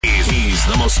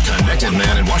He's the most connected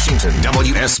man in Washington.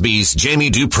 WSB's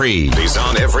Jamie Dupree. He's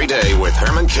on every day with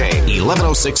Herman Cain.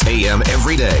 11:06 a.m.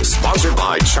 every day. Sponsored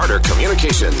by Charter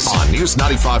Communications on News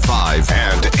 95.5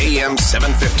 and AM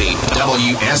 750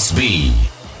 WSB.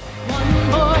 One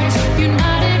voice,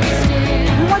 united we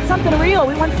stand. We want something real.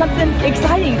 We want something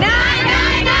exciting.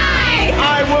 999!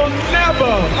 I will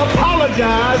never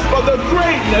apologize for the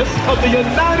greatness of the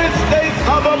United States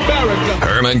of America.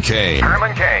 Herman Cain.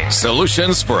 Herman Cain.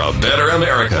 Solutions for a better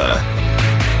America.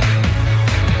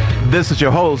 This is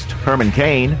your host, Herman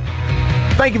Cain.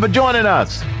 Thank you for joining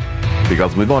us,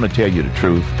 because we're going to tell you the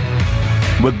truth.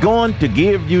 We're going to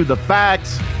give you the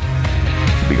facts,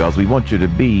 because we want you to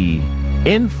be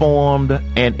informed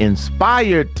and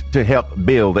inspired to help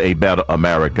build a better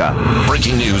America.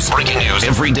 Breaking news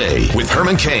every day with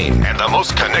Herman Cain and the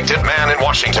most connected man in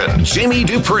Washington, Jamie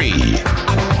Dupree.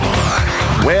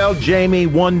 Well, Jamie,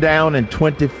 1 down and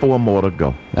 24 more to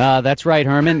go. That's right,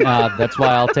 Herman. That's why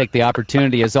I'll take the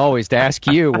opportunity, as always, to ask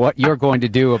you what you're going to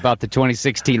do about the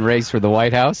 2016 race for the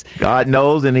White House. God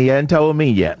knows, and he hasn't told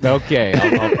me yet. Okay,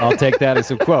 I'll take that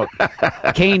as a quote.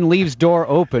 Cain leaves door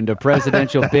open to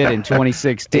presidential bid in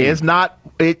 2016. It's not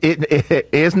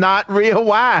real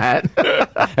wide.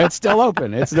 It's still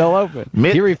open.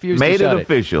 He refused to shut it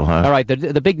official, huh? All right,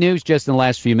 the big news just in the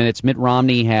last few minutes, Mitt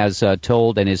Romney has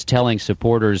told and is telling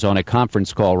supporters on a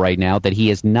conference call right now that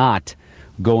he is not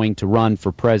going to run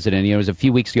for president. You know, it was a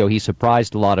few weeks ago he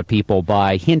surprised a lot of people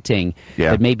by hinting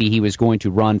that maybe he was going to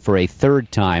run for a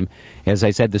third time. As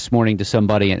I said this morning to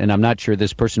somebody, and I'm not sure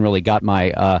this person really got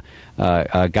my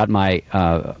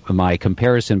my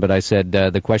comparison, but I said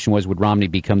the question was, would Romney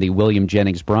become the William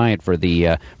Jennings Bryant for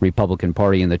the Republican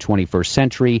Party in the 21st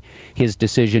century? His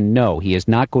decision, no, he is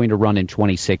not going to run in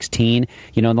 2016.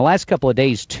 You know, in the last couple of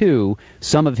days, too,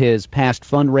 some of his past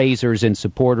fundraisers and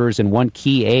supporters and one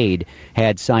key aide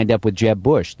had signed up with Jeb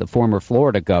Bush, the former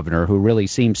Florida governor, who really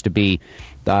seems to be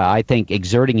I think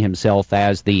exerting himself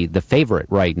as the favorite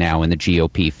right now in the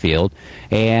GOP field.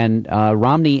 And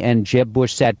Romney and Jeb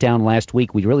Bush sat down last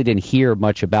week. We really didn't hear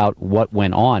much about what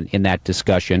went on in that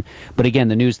discussion. But again,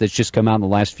 the news that's just come out in the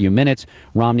last few minutes,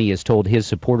 Romney has told his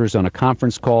supporters on a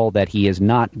conference call that he is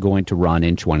not going to run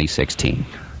in 2016.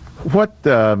 What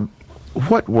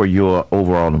were your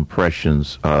overall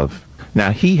impressions of...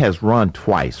 Now, he has run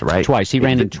twice, right? Twice. He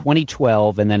ran in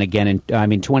 2012 and then again in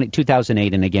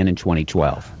 2008 and again in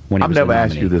 2012. When I've never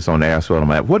asked you this on air, so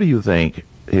what do you think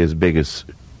his biggest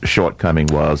shortcoming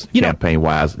was,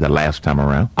 campaign-wise, the last time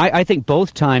around? I think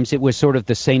both times it was sort of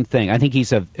the same thing. I think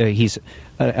he's an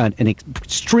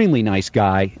extremely nice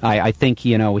guy. I think,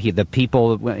 the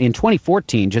people in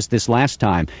 2014, just this last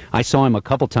time, I saw him a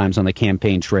couple times on the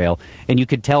campaign trail, and you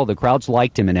could tell the crowds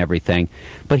liked him and everything.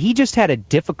 But he just had a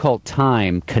difficult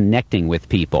time connecting with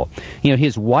people. You know,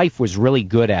 his wife was really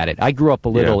good at it. I grew up a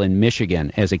little in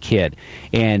Michigan as a kid,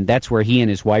 and that's where he and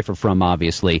his wife are from,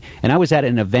 obviously. And I was at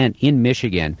an event in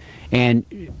Michigan, and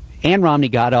Ann Romney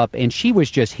got up, and she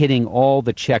was just hitting all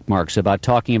the check marks about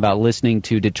talking about listening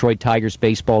to Detroit Tigers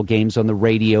baseball games on the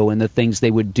radio and the things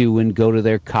they would do and go to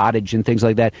their cottage and things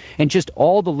like that, and just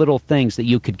all the little things that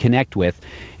you could connect with.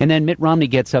 And then Mitt Romney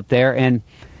gets up there, and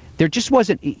there just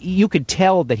wasn't, you could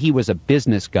tell that he was a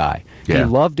business guy. Yeah. He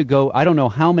loved to go, I don't know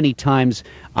how many times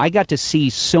I got to see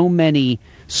so many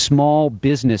small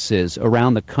businesses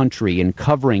around the country and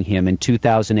covering him in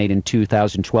 2008 and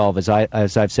 2012.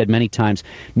 As I've said many times,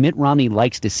 Mitt Romney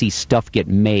likes to see stuff get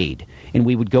made. And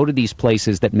we would go to these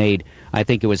places that made, I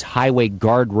think it was highway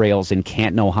guardrails in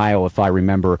Canton, Ohio, if I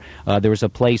remember. There was a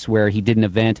place where he did an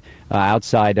event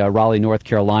outside Raleigh, North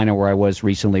Carolina, where I was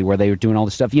recently, where they were doing all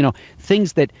this stuff. You know,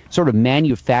 things that sort of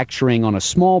manufacturing on a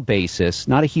small basis,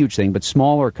 not a huge thing, but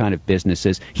smaller kind of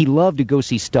businesses. He loved to go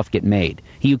see stuff get made.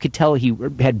 You could tell he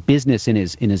had business in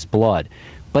his blood.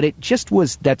 But it just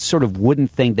was that sort of wooden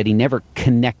thing that he never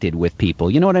connected with people.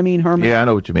 You know what I mean, Herman? Yeah, I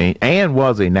know what you mean. Ann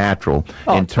was a natural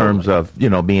in terms of,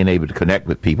 being able to connect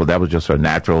with people. That was just her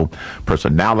natural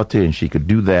personality, and she could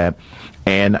do that.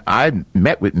 And I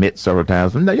met with Mitt several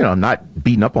times. Not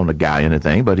beating up on the guy or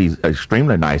anything, but he's an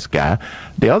extremely nice guy.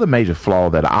 The other major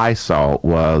flaw that I saw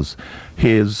was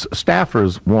his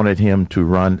staffers wanted him to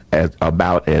run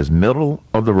about as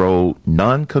middle-of-the-road,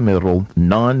 non-committal,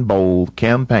 non-bold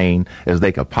campaign as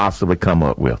they could possibly come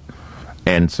up with.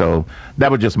 And so that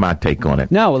was just my take on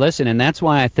it. No, listen, and that's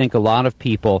why I think a lot of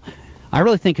people... I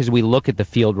really think as we look at the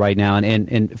field right now,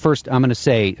 and first I'm going to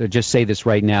say this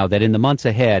right now, that in the months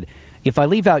ahead, if I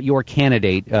leave out your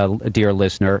candidate, dear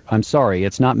listener, I'm sorry.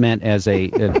 It's not meant as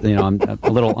I'm a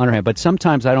little underhand, but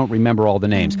sometimes I don't remember all the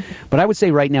names. But I would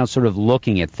say right now, sort of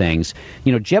looking at things,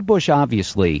 Jeb Bush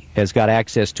obviously has got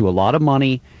access to a lot of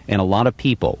money, and a lot of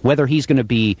people. Whether he's going to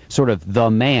be sort of the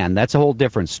man, that's a whole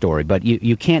different story. But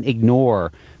you can't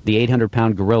ignore the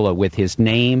 800-pound gorilla with his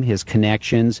name, his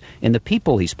connections, and the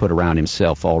people he's put around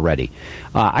himself already.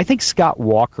 I think Scott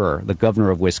Walker, the governor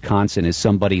of Wisconsin, is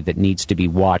somebody that needs to be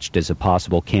watched as a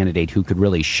possible candidate who could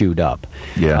really shoot up.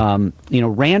 Yeah.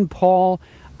 Rand Paul,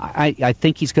 I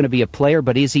think he's going to be a player,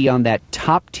 but is he on that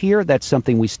top tier? That's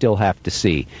something we still have to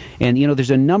see. And,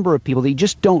 there's a number of people that you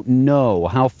just don't know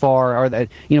how far are that.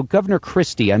 Governor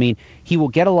Christie, he will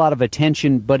get a lot of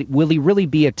attention, but will he really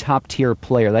be a top-tier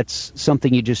player? That's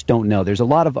something you just don't know. There's a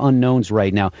lot of unknowns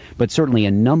right now, but certainly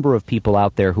a number of people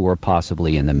out there who are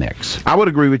possibly in the mix. I would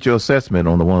agree with your assessment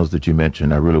on the ones that you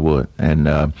mentioned. I really would.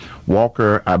 And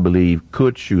Walker, I believe,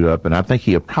 could shoot up, and I think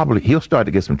he'll start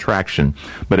to get some traction,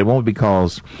 but it won't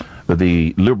because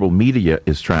the liberal media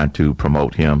is trying to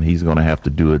promote him. He's going to have to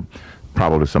do it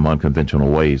probably some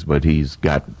unconventional ways, but he's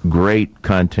got great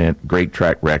content, great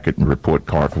track record, and report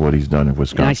card for what he's done in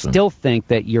Wisconsin. And I still think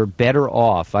that you're better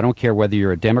off. I don't care whether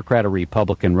you're a Democrat or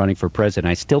Republican running for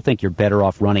president. I still think you're better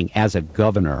off running as a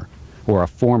governor or a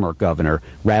former governor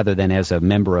rather than as a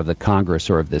member of the Congress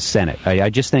or of the Senate.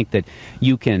 I just think that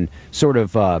you can sort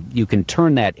of you can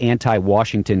turn that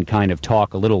anti-Washington kind of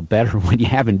talk a little better when you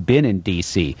haven't been in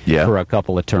D.C. for a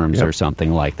couple of terms or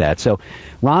something like that. So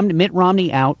Mitt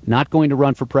Romney out, not going to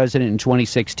run for president in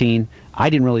 2016. I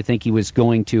didn't really think he was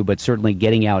going to, but certainly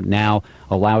getting out now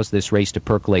allows this race to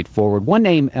percolate forward. One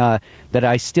name that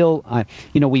I still,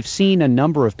 we've seen a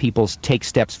number of people take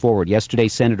steps forward. Yesterday,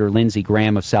 Senator Lindsey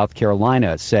Graham of South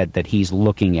Carolina said that he's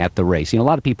looking at the race. A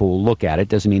lot of people will look at it.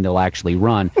 Doesn't mean they'll actually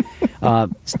run.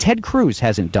 Ted Cruz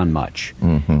hasn't done much.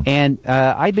 Mm-hmm. And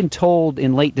I've been told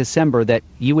in late December that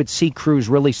you would see Cruz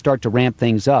really start to ramp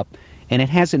things up, and it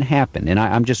hasn't happened. And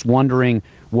I'm just wondering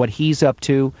what he's up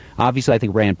to. Obviously, I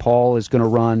think Rand Paul is going to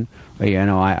run.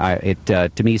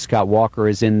 To me, Scott Walker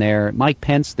is in there. Mike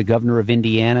Pence, the governor of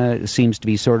Indiana, seems to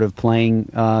be sort of playing,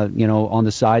 on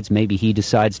the sides. Maybe he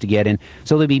decides to get in.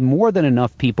 So there'll be more than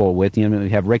enough people with, we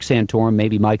have Rick Santorum,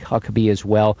 maybe Mike Huckabee as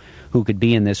well, who could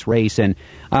be in this race. And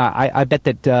I bet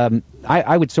that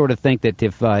I would sort of think that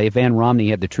if Ann Romney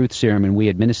had the truth serum and we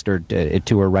administered it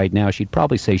to her right now, she'd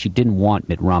probably say she didn't want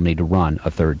Mitt Romney to run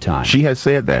a third time. She has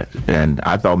said that, and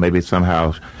I thought maybe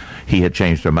somehow he had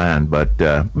changed her mind. But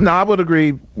no, I would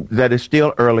agree that it's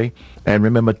still early. And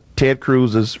remember, Ted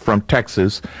Cruz is from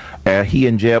Texas. He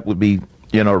and Jeb would be,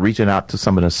 reaching out to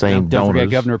some of the same donors. Don't forget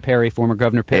Governor Perry, former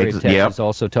Governor Perry of Texas,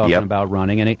 also talking about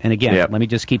running. And again, let me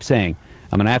just keep saying,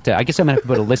 I guess I'm going to have to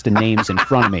put a list of names in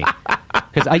front of me.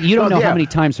 Because you don't know how many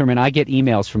times, Herman, I get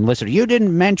emails from listeners. You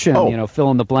didn't mention,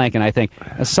 fill in the blank. And I think,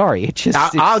 sorry,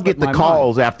 I'll get the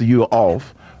calls after you're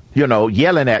off,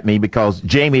 yelling at me because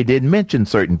Jamie didn't mention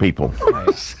certain people.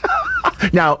 Right.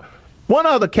 Now, one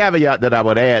other caveat that I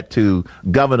would add to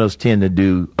governors tend to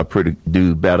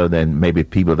do better than maybe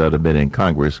people that have been in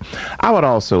Congress. I would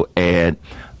also add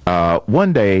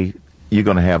one day you're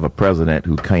going to have a president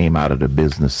who came out of the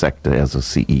business sector as a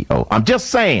CEO. I'm just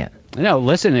saying. No,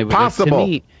 listen, to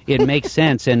me, it makes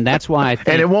sense, and that's why I think...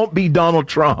 And it won't be Donald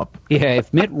Trump. Yeah,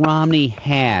 if Mitt Romney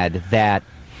had that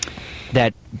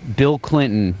Bill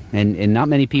Clinton, and not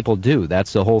many people do,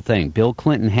 that's the whole thing. Bill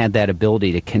Clinton had that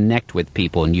ability to connect with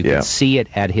people, and you could see it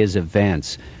at his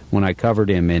events when I covered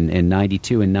him in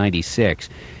 92 and 96.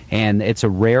 And it's a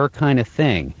rare kind of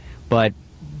thing, but...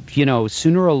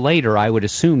 sooner or later, I would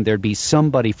assume there'd be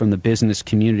somebody from the business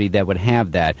community that would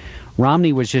have that.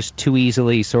 Romney was just too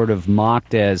easily sort of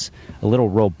mocked as a little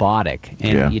robotic,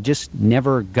 and you just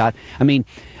never got...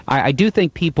 I do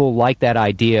think people like that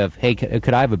idea of, hey,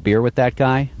 could I have a beer with that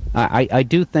guy? I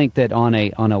do think that on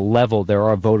a level, there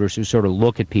are voters who sort of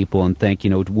look at people and think,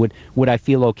 would I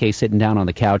feel okay sitting down on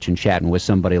the couch and chatting with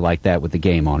somebody like that with the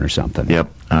game on or something?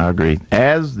 Yep, I agree.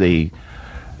 As the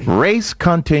race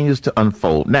continues to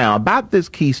unfold. Now, about this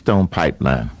Keystone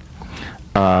Pipeline,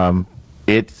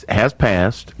 it has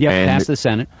passed. Yeah, it passed the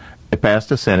Senate. It passed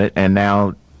the Senate, and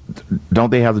now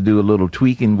don't they have to do a little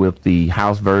tweaking with the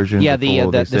House version? Yeah,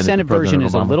 the Senate version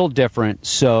is a little different.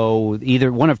 So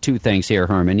either one of two things here,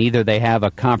 Herman. Either they have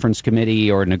a conference committee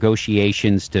or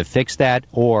negotiations to fix that,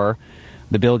 or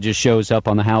the bill just shows up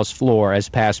on the House floor as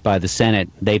passed by the Senate.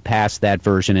 They pass that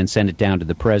version and send it down to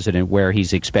the president where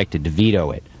he's expected to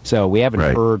veto it. So we haven't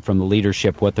heard from the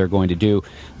leadership what they're going to do.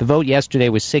 The vote yesterday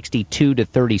was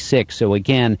 62-36. So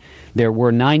again, there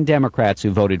were 9 Democrats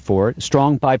who voted for it.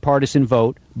 Strong bipartisan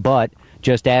vote, but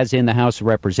just as in the House of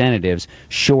Representatives,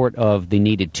 short of the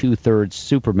needed 2/3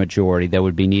 supermajority that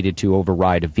would be needed to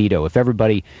override a veto. If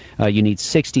everybody, you need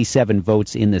 67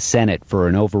 votes in the Senate for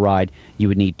an override, you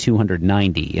would need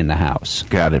 290 in the House.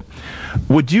 Got it.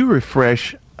 Would you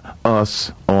refresh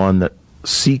us on the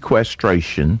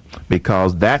sequestration,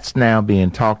 because that's now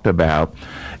being talked about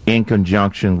in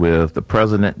conjunction with the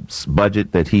president's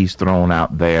budget that he's thrown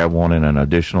out there, wanting an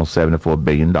additional $74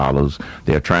 billion.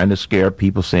 They're trying to scare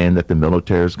people, saying that the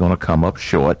military is going to come up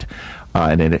short,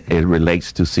 and it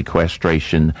relates to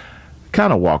sequestration.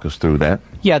 Kind of walk us through that.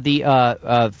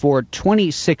 Yeah, for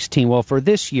 2016, well, for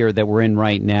this year that we're in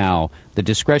right now, the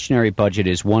discretionary budget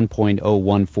is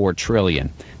 $1.014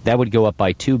 trillion. That would go up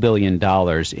by $2 billion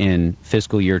in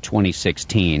fiscal year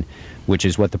 2016, which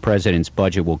is what the president's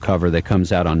budget will cover that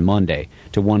comes out on Monday,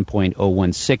 to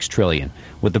 $1.016 trillion.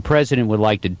 What the president would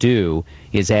like to do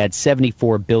is add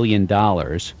 $74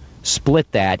 billion,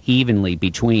 split that evenly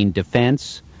between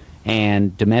defense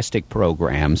and domestic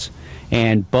programs,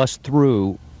 and bust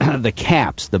through the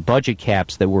caps, the budget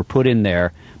caps that were put in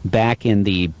there back in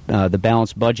the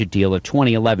balanced budget deal of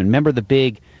 2011. Remember the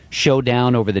big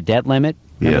showdown over the debt limit?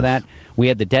 Remember that? We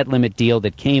had the debt limit deal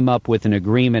that came up with an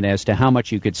agreement as to how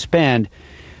much you could spend,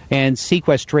 and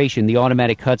sequestration, the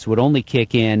automatic cuts, would only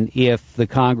kick in if the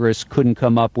Congress couldn't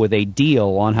come up with a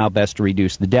deal on how best to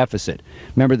reduce the deficit.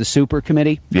 Remember the super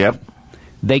committee? Yep.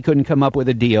 They couldn't come up with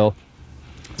a deal.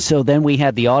 So then we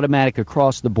had the automatic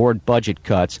across-the-board budget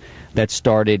cuts that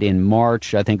started in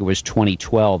March, I think it was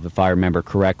 2012, if I remember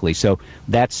correctly. So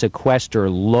that sequester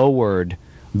lowered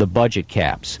the budget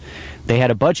caps. They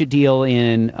had a budget deal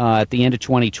at the end of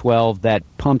 2012 that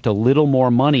pumped a little more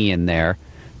money in there.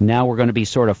 Now we're going to be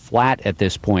sort of flat at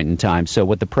this point in time. So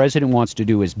what the president wants to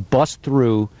do is bust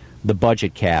through the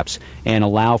budget caps and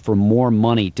allow for more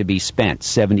money to be spent,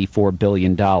 $74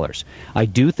 billion. I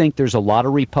do think there's a lot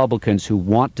of Republicans who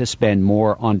want to spend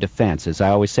more on defense. As I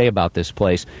always say about this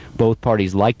place, both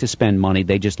parties like to spend money,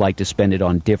 they just like to spend it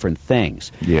on different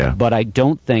things. Yeah. But I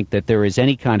don't think that there is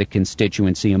any kind of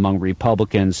constituency among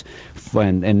Republicans,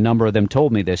 and a number of them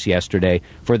told me this yesterday,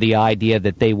 for the idea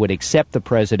that they would accept the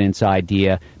president's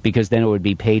idea because then it would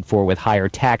be paid for with higher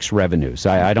tax revenues.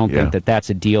 I don't think that that's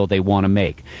a deal they want to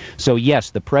make. So,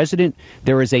 yes, the president,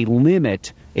 there is a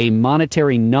limit, a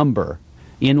monetary number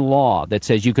in law that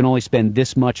says you can only spend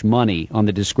this much money on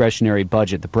the discretionary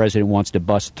budget. The president wants to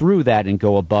bust through that and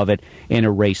go above it and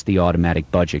erase the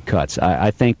automatic budget cuts. I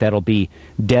think that'll be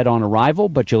dead on arrival,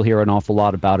 but you'll hear an awful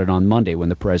lot about it on Monday when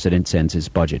the president sends his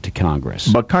budget to Congress.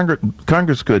 But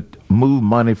Congress could move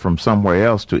money from somewhere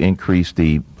else to increase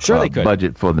the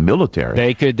budget for the military.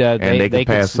 They could, they could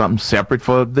pass something separate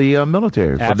for the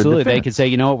military. Absolutely. For the they could say,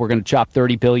 you know what, we're going to chop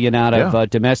 $30 billion out of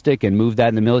domestic and move that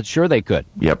in the military. Sure, they could.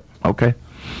 Yep. Okay.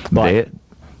 But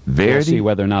we'll see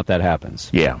whether or not that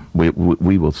happens. Yeah, we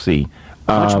will see.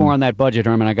 Much more on that budget,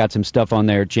 Herman. I got some stuff on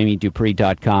there at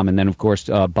JamieDupree.com. And then, of course,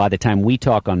 by the time we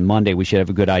talk on Monday, we should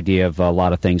have a good idea of a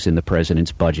lot of things in the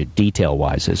president's budget,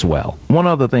 detail-wise as well. One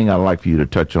other thing I'd like for you to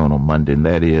touch on Monday, and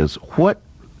that is, what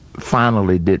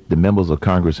finally did the members of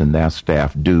Congress and their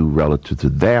staff do relative to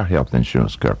their health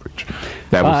insurance coverage?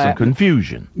 That was some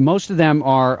confusion. Most of them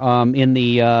are in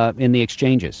the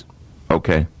exchanges.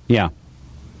 Okay. Yeah.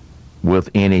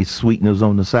 With any sweeteners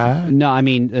on the side? No, I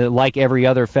mean, like every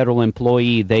other federal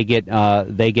employee, they get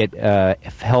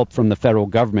help from the federal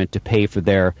government to pay for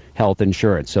their health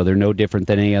insurance. So they're no different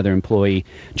than any other employee,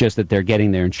 just that they're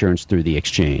getting their insurance through the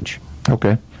exchange.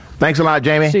 Okay. Thanks a lot,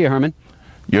 Jamie. See you, Herman.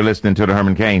 You're listening to The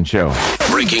Herman Cain Show.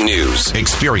 Breaking news,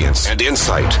 experience, and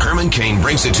insight. Herman Cain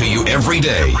brings it to you every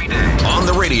day on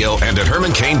the radio and at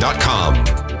HermanCain.com.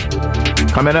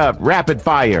 Coming up, Rapid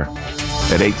Fire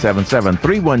at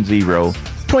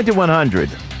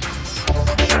 877-310-2100.